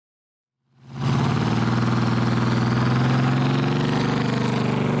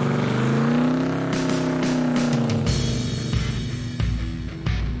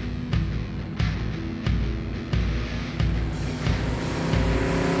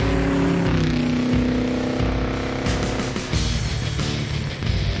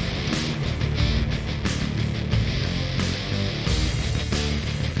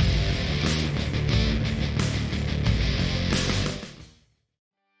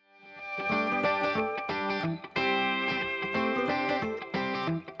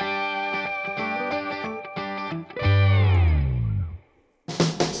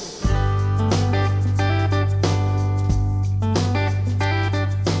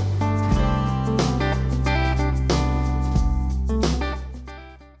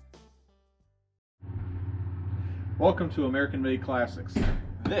Welcome to American Made Classics.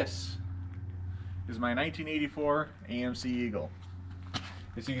 This is my 1984 AMC Eagle.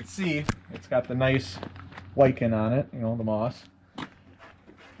 As you can see, it's got the nice lichen on it, you know, the moss.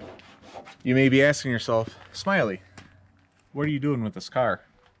 You may be asking yourself, Smiley, what are you doing with this car?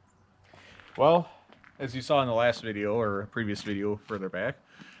 Well, as you saw in the last video, or a previous video further back,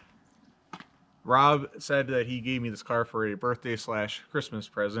 Rob said that he gave me this car for a birthday / Christmas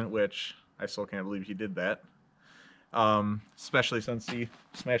present, which I still can't believe he did that. Especially since he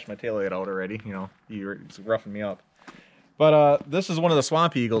smashed my taillight out already, you know, he's roughing me up. But this is one of the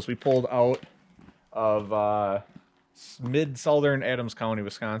Swamp Eagles we pulled out of mid-southern Adams County,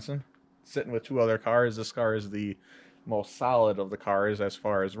 Wisconsin, sitting with two other cars. This car is the most solid of the cars as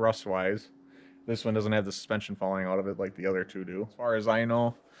far as rust-wise. This one doesn't have the suspension falling out of it like the other two do. As far as I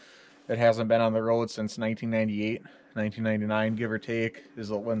know, it hasn't been on the road since 1998, 1999, give or take,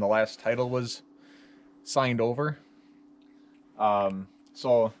 is when the last title was signed over.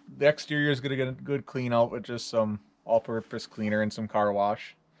 So the exterior is going to get a good clean out with just some all-purpose cleaner and some car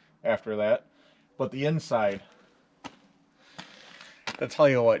wash after that. But the inside, I'll tell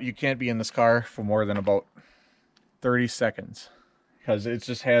you what, you can't be in this car for more than about 30 seconds because it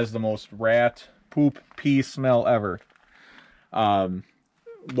just has the most rat poop pee smell ever.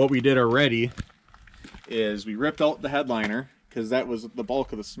 What we did already is we ripped out the headliner because that was the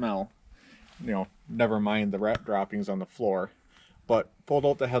bulk of the smell. You know, never mind the rat droppings on the floor. But pulled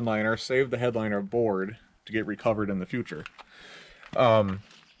out the headliner, saved the headliner board to get recovered in the future. The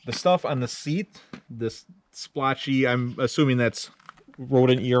stuff on the seat, this splotchy, I'm assuming that's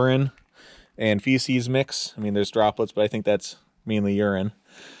rodent urine and feces mix. I mean, there's droplets, but I think that's mainly urine.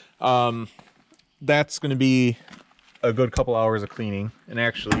 That's going to be a good couple hours of cleaning. And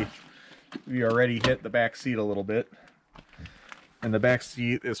actually, we already hit the back seat a little bit. And the back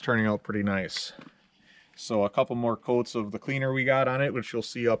seat is turning out pretty nice. So a couple more coats of the cleaner we got on it, which you'll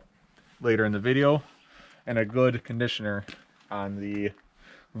see up later in the video, and a good conditioner on the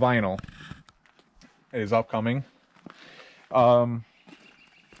vinyl is upcoming. So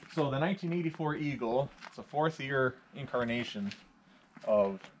the 1984 Eagle, it's a 4th year incarnation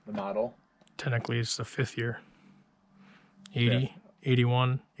of the model. Technically, it's the 5th year. 80, Yeah.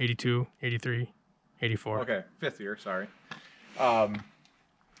 81, 82, 83, 84. Okay, 5th year, sorry.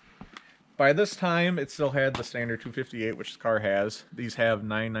 By this time, it still had the standard 258, which the car has. These have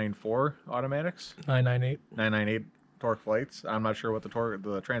 994 automatics. 998. 998 torque flights. I'm not sure what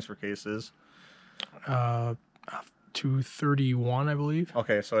the transfer case is. 231, I believe.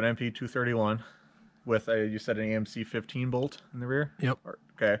 Okay, so an MP 231 with you said an AMC 15 bolt in the rear? Yep.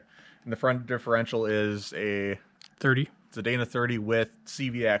 Okay. And the front differential is a 30. It's a Dana 30 with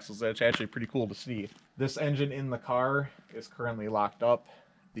CV axles. That's actually pretty cool to see. This engine in the car is currently locked up.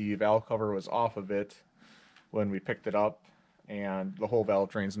 The valve cover was off of it when we picked it up, and the whole valve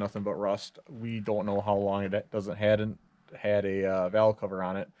train's nothing but rust. We don't know how long it hadn't had a valve cover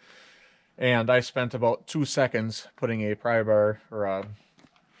on it. And I spent about 2 seconds putting a pry bar or a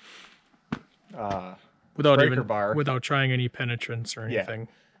breaker bar. Without trying any penetrance or anything.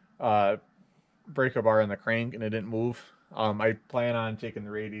 Yeah. Breaker bar in the crank, and it didn't move. I plan on taking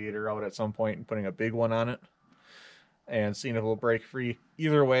the radiator out at some point and putting a big one on it and seeing if it will break free.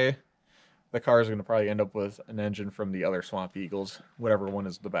 Either way, the car is going to probably end up with an engine from the other Swamp Eagles, whatever one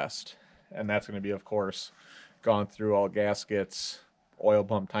is the best. And that's going to be, of course, gone through all gaskets, oil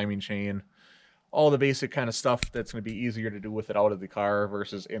pump, timing chain, all the basic kind of stuff that's going to be easier to do with it out of the car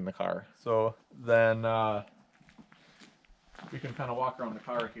versus in the car. So then we can kind of walk around the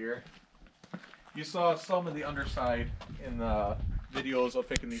car here. You saw some of the underside in the videos of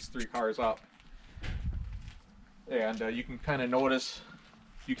picking these 3 cars up. And you can kind of notice,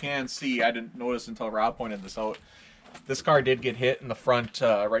 you can see, I didn't notice until Rob pointed this out, this car did get hit in the front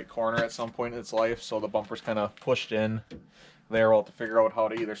right corner at some point in its life, so the bumper's kind of pushed in there. We'll have to figure out how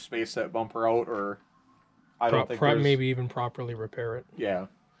to either space that bumper out, or I don't think maybe even properly repair it. Yeah,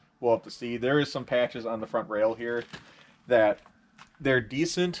 we'll have to see. There is some patches on the front rail here that they're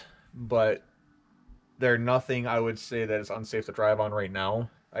decent, but they're nothing I would say that is unsafe to drive on right now.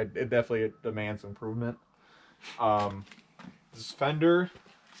 It definitely demands improvement. This fender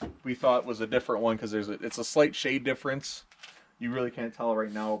we thought was a different one because it's a slight shade difference. You really can't tell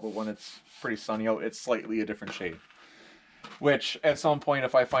right now, but when it's pretty sunny out, it's slightly a different shade. Which at some point,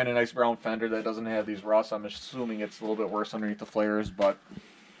 if I find a nice brown fender that doesn't have these rusts, I'm assuming it's a little bit worse underneath the flares, but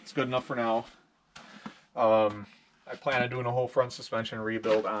it's good enough for now. I plan on doing a whole front suspension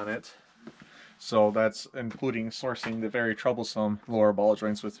rebuild on it. So that's including sourcing the very troublesome lower ball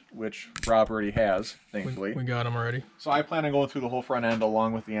joints, with which Rob already has, thankfully. We got them already. So I plan on going through the whole front end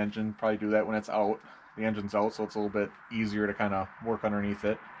along with the engine. Probably do that when it's out. The engine's out, so it's a little bit easier to kind of work underneath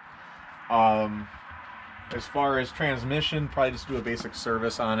it. As far as transmission, probably just do a basic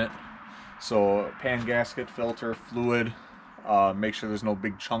service on it. So pan gasket, filter, fluid, make sure there's no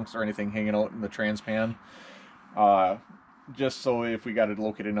big chunks or anything hanging out in the trans pan. Just so if we got to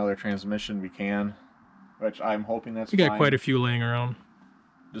locate another transmission, we can. Which I'm hoping that's We fine. got quite a few laying around.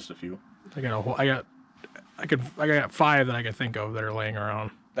 Just a few. I got 5 that I could think of that are laying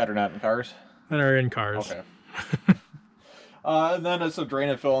around. That are not in cars? That are in cars. Okay. And then it's a drain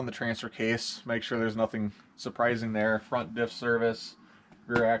and fill in the transfer case. Make sure there's nothing surprising there. Front diff service,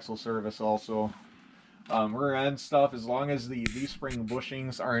 rear axle service also. Rear end stuff, as long as the V-spring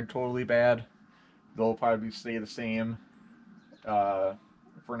bushings aren't totally bad, they'll probably stay the same for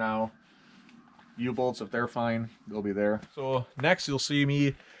now. U-bolts, if they're fine, they'll be there. So next you'll see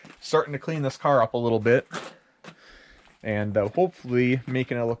me starting to clean this car up a little bit. And hopefully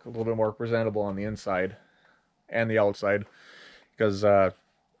making it look a little bit more presentable on the inside and the outside, because I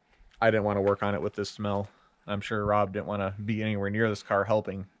didn't want to work on it with this smell. I'm sure Rob didn't want to be anywhere near this car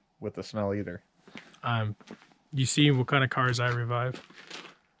helping with the smell either. You see what kind of cars I revive?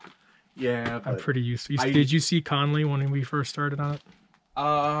 Yeah, I'm pretty used to. Did you see Conley when we first started on it?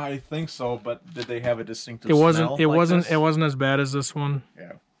 I think so, but did they have a distinctive It wasn't. smell It like wasn't. this? It wasn't as bad as this one.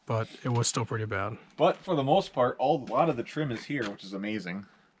 Yeah. But it was still pretty bad. But for the most part, a lot of the trim is here, which is amazing.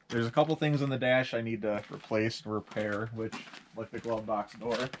 There's a couple things in the dash I need to replace and repair, which, like the glove box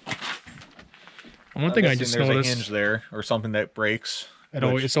door. One thing I just there's noticed, a hinge there or something that breaks.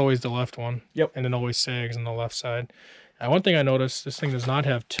 it's always the left one. Yep. And it always sags on the left side. One thing I noticed, this thing does not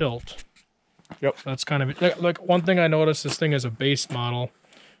have tilt. Yep. So that's kind of like one thing I noticed. This thing is a base model,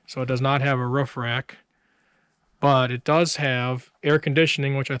 so it does not have a roof rack. But it does have air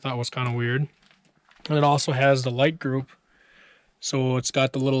conditioning, which I thought was kind of weird. And it also has the light group. So it's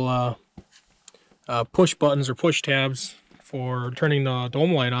got the little push buttons or push tabs for turning the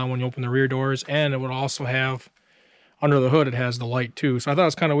dome light on when you open the rear doors. And it would also have, under the hood, it has the light too. So I thought it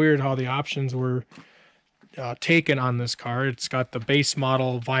was kind of weird how the options were taken on this car. It's got the base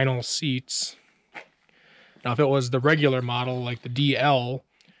model vinyl seats. Now, if it was the regular model, like the DL,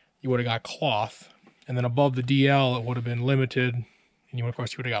 you would have got cloth. And then above the DL, it would have been limited. And of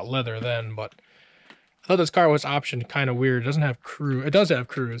course, you would have got leather then. But I thought this car was optioned kind of weird. It doesn't have cruise. It does have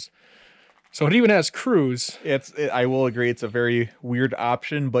cruise. So it even has cruise. I will agree, it's a very weird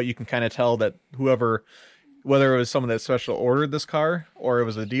option, but you can kind of tell that whether it was someone that special ordered this car or it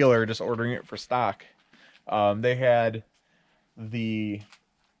was a dealer just ordering it for stock, they had the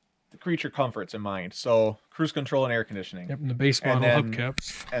creature comforts in mind. So cruise control and air conditioning. Yep, and the base model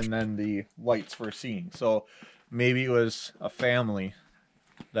hubcaps. And then the lights for seeing. So maybe it was a family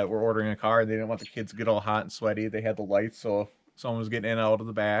that were ordering a car. They didn't want the kids to get all hot and sweaty. They had the lights, so if someone was getting in and out of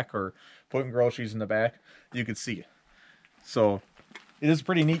the back or putting groceries in the back, you could see it. So it is a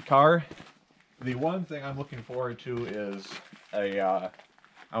pretty neat car. The one thing I'm looking forward to is I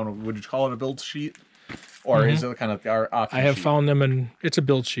don't know, would you call it a build sheet? Or is it kind of our option I have sheet? found them, and it's a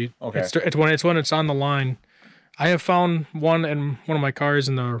build sheet. Okay. It's when it's on the line. I have found one in one of my cars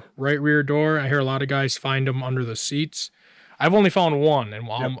in the right rear door. I hear a lot of guys find them under the seats. I've only found one,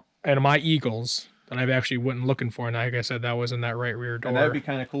 and my Eagles that I've actually went looking for. And like I said, that was in that right rear door. And that'd be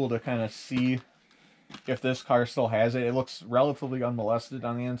kind of cool to kind of see if this car still has it. It looks relatively unmolested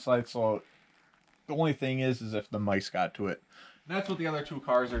on the inside, so the only thing is if the mice got to it. And that's what the other two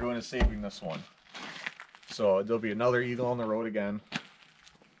cars are doing, is saving this one. So there'll be another Eagle on the road again.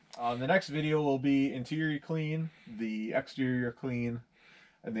 The next video will be interior clean, the exterior clean,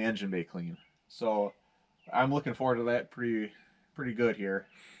 and the engine bay clean. So I'm looking forward to that pretty good here.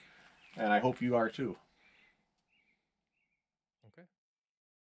 And I hope you are too.